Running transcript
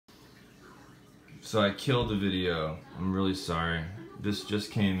So I killed the video. I'm really sorry. This just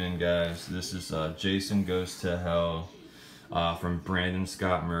came in, guys. This is Jason Goes to Hell from Brandon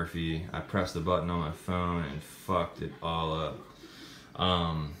Scott Murphy. I pressed the button on my phone and fucked it all up.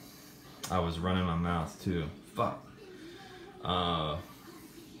 I was running my mouth too. Fuck.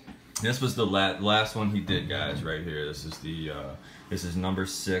 This was the last one he did, guys. Right here. This is the this is number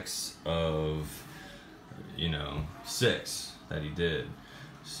 6 of, you know, 6 that he did.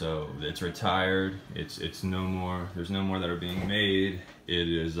 So it's retired. It's no more. There's no more that are being made. It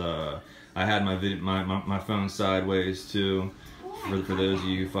is. I had my phone sideways too. For those of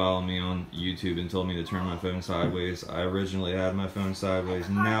you who follow me on YouTube and told me to turn my phone sideways, I originally had my phone sideways.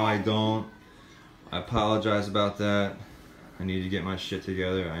 Now I don't. I apologize about that. I need to get my shit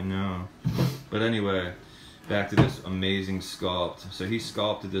together. I know. But anyway, back to this amazing sculpt. So he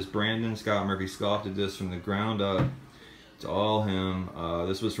sculpted this. Brandon Scott Murphy sculpted this from the ground up. It's all him.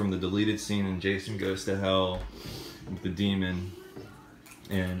 This was from the deleted scene in Jason Goes to Hell with the demon.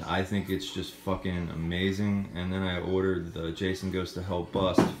 And I think it's just fucking amazing. And then I ordered the Jason Goes to Hell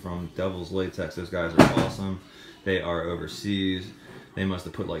bust from Devil's Latex. Those guys are awesome. They are overseas. They must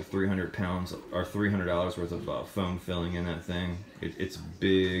have put like 300 pounds or $300 worth of foam filling in that thing. It's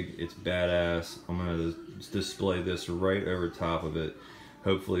big. It's badass. I'm gonna display this right over top of it.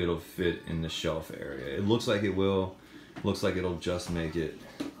 Hopefully it'll fit in the shelf area. It looks like it will. Looks like it'll just make it.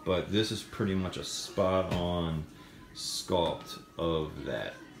 But this is pretty much a spot-on sculpt of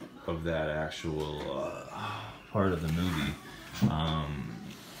that actual part of the movie. I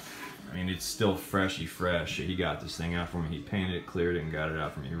mean, it's still freshy fresh. He got this thing out for me. He painted it, cleared it, and got it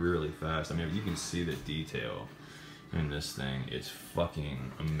out for me really fast. I mean, you can see the detail in this thing. It's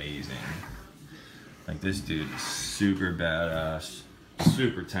fucking amazing. Like, this dude is super badass,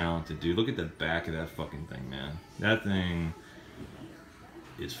 super talented dude. Look at the back of that fucking thing, man. That thing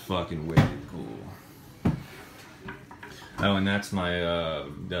is fucking wicked cool. Oh, and that's my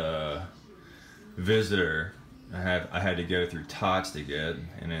the visitor. I had to go through Tots to get,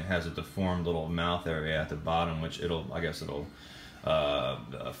 and it has a deformed little mouth area at the bottom, which I guess it'll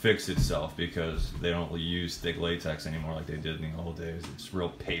fix itself because they don't use thick latex anymore like they did in the old days. It's real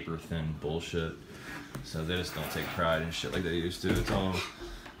paper thin bullshit. So they just don't take pride in shit like they used to. It's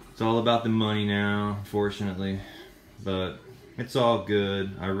all about the money now, unfortunately. But it's all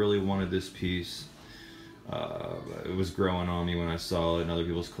good. I really wanted this piece. It was growing on me when I saw it in other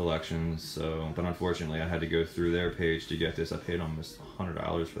people's collections, so, but unfortunately I had to go through their page to get this. I paid almost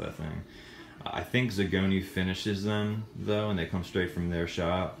 $100 for that thing. I think Zagoni finishes them though, and they come straight from their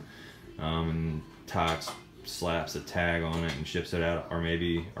shop. And Tots slaps a tag on it and ships it out, or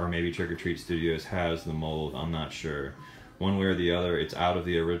maybe Trick or Treat Studios has the mold. I'm not sure. One way or the other, it's out of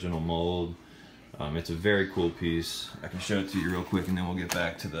the original mold. It's a very cool piece. I can show it to you real quick, and then we'll get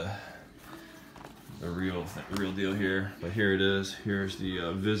back to the real deal here. But here it is. Here's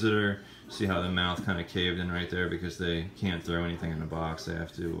the visitor. See how the mouth kind of caved in right there because they can't throw anything in the box. They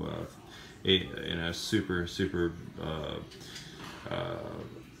have to, you know, super.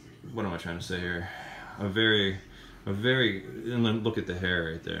 What am I trying to say here? A very. And then look at the hair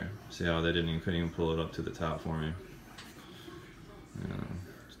right there. See how they couldn't even pull it up to the top for me.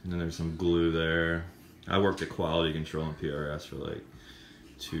 And then there's some glue there. I worked at quality control and PRS for like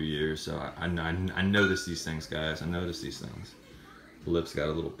 2 years, so I notice these things, guys. I notice these things. The lips got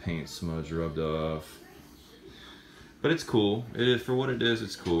a little paint smudge rubbed off, but it's cool. It is, for what it is,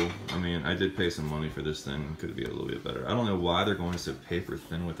 it's cool. I mean, I did pay some money for this thing. Could be a little bit better. I don't know why they're going so paper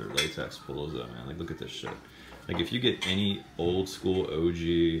thin with their latex pulls though, man. Like, look at this shit. Like, if you get any old school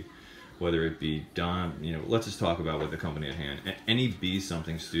OG, whether it be Don, you know, let's just talk about what the company at hand. Any Be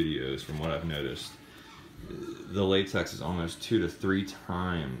Something Studios, from what I've noticed, the latex is almost 2 to 3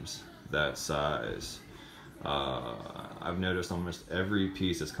 times that size. I've noticed almost every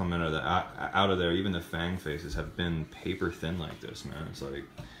piece that's come out of there, even the fang faces, have been paper thin like this, man. It's like,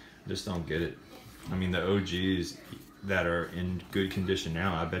 I just don't get it. I mean, the OGs that are in good condition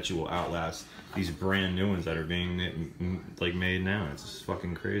now, I bet you will outlast these brand new ones that are being made now. It's just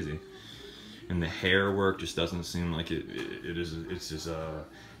fucking crazy. And the hair work just doesn't seem like it's as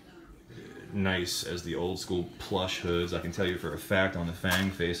nice as the old school plush hoods. I can tell you for a fact on the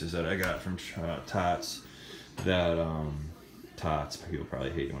fang faces that I got from Tots, that Tots, people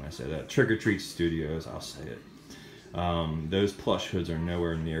probably hate when I say that, Trick or Treat Studios, I'll say it. Those plush hoods are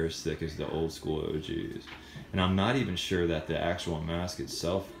nowhere near as thick as the old school OGs. And I'm not even sure that the actual mask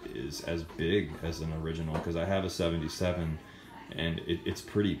itself is as big as an original, because I have a 77 and it's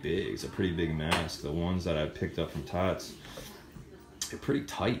pretty big. It's a pretty big mask. The ones that I picked up from Tots, they're pretty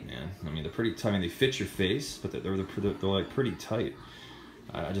tight, man. I mean, they're pretty tight. I mean, they fit your face, but they're like pretty tight.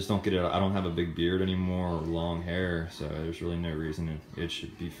 I just don't get it. I don't have a big beard anymore or long hair, so there's really no reason it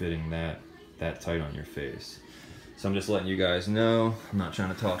should be fitting that tight on your face. So I'm just letting you guys know. I'm not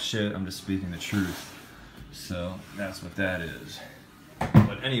trying to talk shit. I'm just speaking the truth. So that's what that is.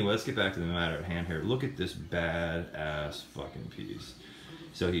 But anyway, let's get back to the matter at hand here. Look at this badass fucking piece.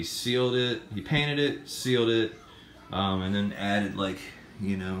 So he sealed it, he painted it, sealed it, and then added, like,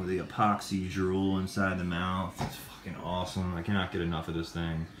 you know, the epoxy drool inside the mouth. It's fucking awesome. I cannot get enough of this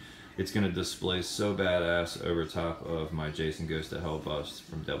thing. It's gonna display so badass over top of my Jason Goes to Hell bust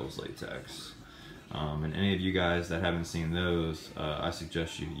from Devil's Latex. And any of you guys that haven't seen those, I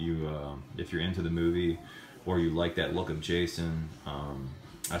suggest you if you're into the movie or you like that look of Jason,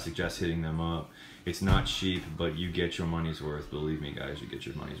 I suggest hitting them up. It's not cheap, but you get your money's worth. Believe me, guys, you get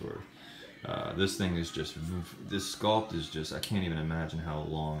your money's worth. This thing is just, this sculpt is just, I can't even imagine how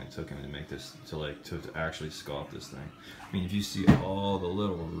long it took him to make this, to actually sculpt this thing. I mean, if you see all the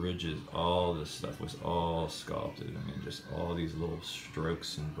little ridges, all this stuff was all sculpted. I mean, just all these little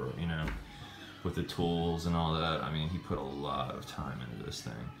strokes and, you know, with the tools and all that. I mean, he put a lot of time into this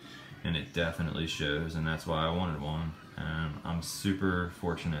thing, and it definitely shows, and that's why I wanted one. And I'm super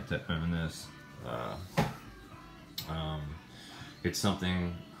fortunate to own this. It's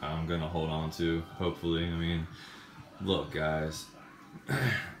something I'm gonna hold on to, hopefully. I mean, look, guys,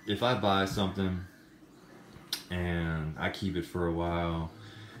 if I buy something and I keep it for a while,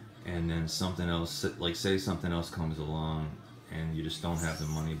 and then something else, like say something else comes along and you just don't have the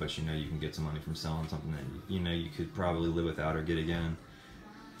money, but you know you can get some money from selling something that you know you could probably live without or get again,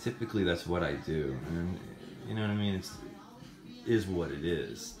 typically that's what I do. And you know what I mean, it is what it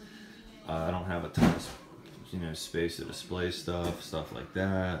is. I don't have a ton of, you know, space to display stuff like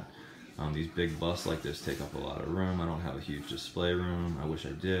that. These big busts like this take up a lot of room. I don't have a huge display room. I wish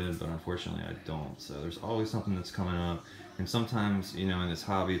I did, but unfortunately I don't. So there's always something that's coming up. And sometimes, you know, in this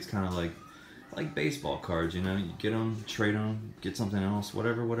hobby, it's kind of like baseball cards, you know, you get them, trade them, get something else,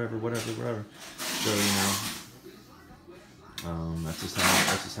 whatever. So, you know, that's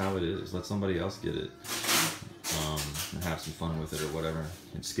just how it is. Let somebody else get it, and have some fun with it or whatever,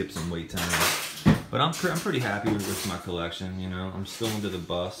 and skip some wait time. But I'm pretty happy with my collection. You know, I'm still into the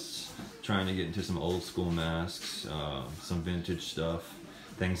busts, trying to get into some old school masks, some vintage stuff,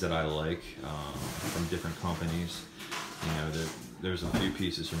 things that I like from different companies. You know, there's a few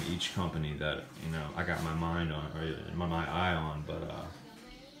pieces from each company that, you know, I got my mind on, or my eye on, but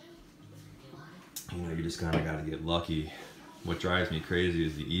you know, you just kind of got to get lucky. What drives me crazy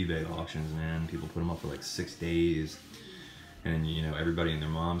is the eBay auctions, man. People put them up for like 6 days, and you know, everybody and their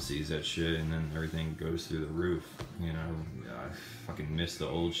mom sees that shit, and then everything goes through the roof. You know, I fucking miss the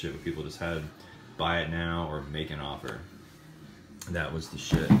old shit where people just had buy it now or make an offer. That was the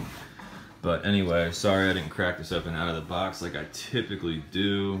shit. But anyway, sorry I didn't crack this open out of the box like I typically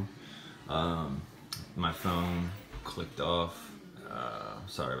do. My phone clicked off.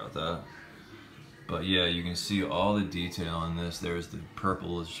 Sorry about that. But yeah, you can see all the detail on this. There's the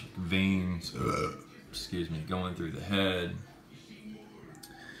purplish veins, excuse me, going through the head.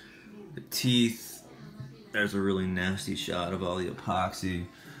 The teeth. There's a really nasty shot of all the epoxy.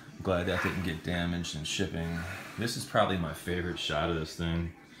 I'm glad that didn't get damaged in shipping. This is probably my favorite shot of this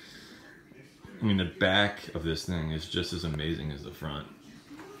thing. I mean, the back of this thing is just as amazing as the front,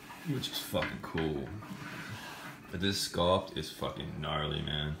 which is fucking cool. But this sculpt is fucking gnarly,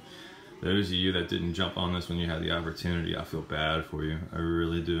 man. Those of you that didn't jump on this when you had the opportunity, I feel bad for you. I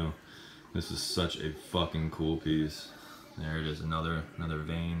really do. This is such a fucking cool piece. There it is, another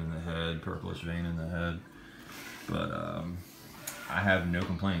vein in the head, purplish vein in the head. But I have no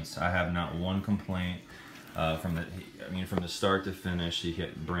complaints. I have not one complaint. From the start to finish,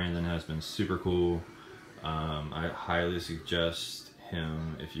 Brandon has been super cool. I highly suggest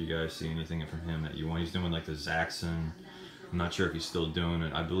him, if you guys see anything from him that you want. He's doing like the Zaxxon. I'm not sure if he's still doing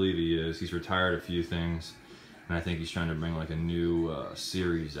it. I believe he is. He's retired a few things, and I think he's trying to bring like a new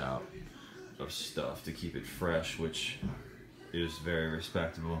series out of stuff to keep it fresh, which is very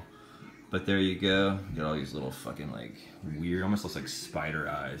respectable. But there you go. You got all these little fucking like weird, almost looks like spider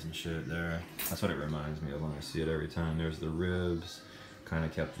eyes and shit there. That's what it reminds me of when I see it every time. There's the ribs. Kind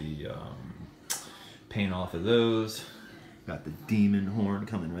of kept the paint off of those. Got the demon horn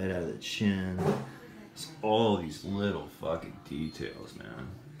coming right out of the chin. It's all these little fucking details, man.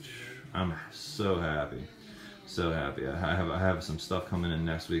 I'm so happy. So happy. I have some stuff coming in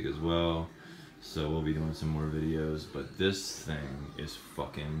next week as well. So we'll be doing some more videos. But this thing is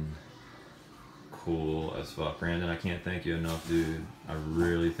fucking cool as fuck. Brandon, I can't thank you enough, dude. I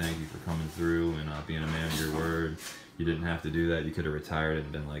really thank you for coming through and being a man of your word. You didn't have to do that. You could have retired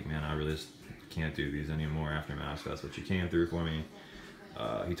and been like, man, I really just can't do these anymore after Mask Fest, but you came through for me,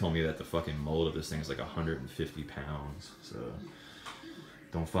 He told me that the fucking mold of this thing is like 150 pounds. So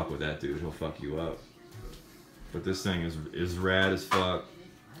don't fuck with that dude. He'll fuck you up. But this thing is rad as fuck.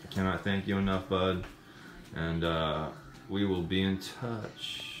 I cannot thank you enough, bud. And we will be in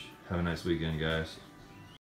touch. Have a nice weekend, guys.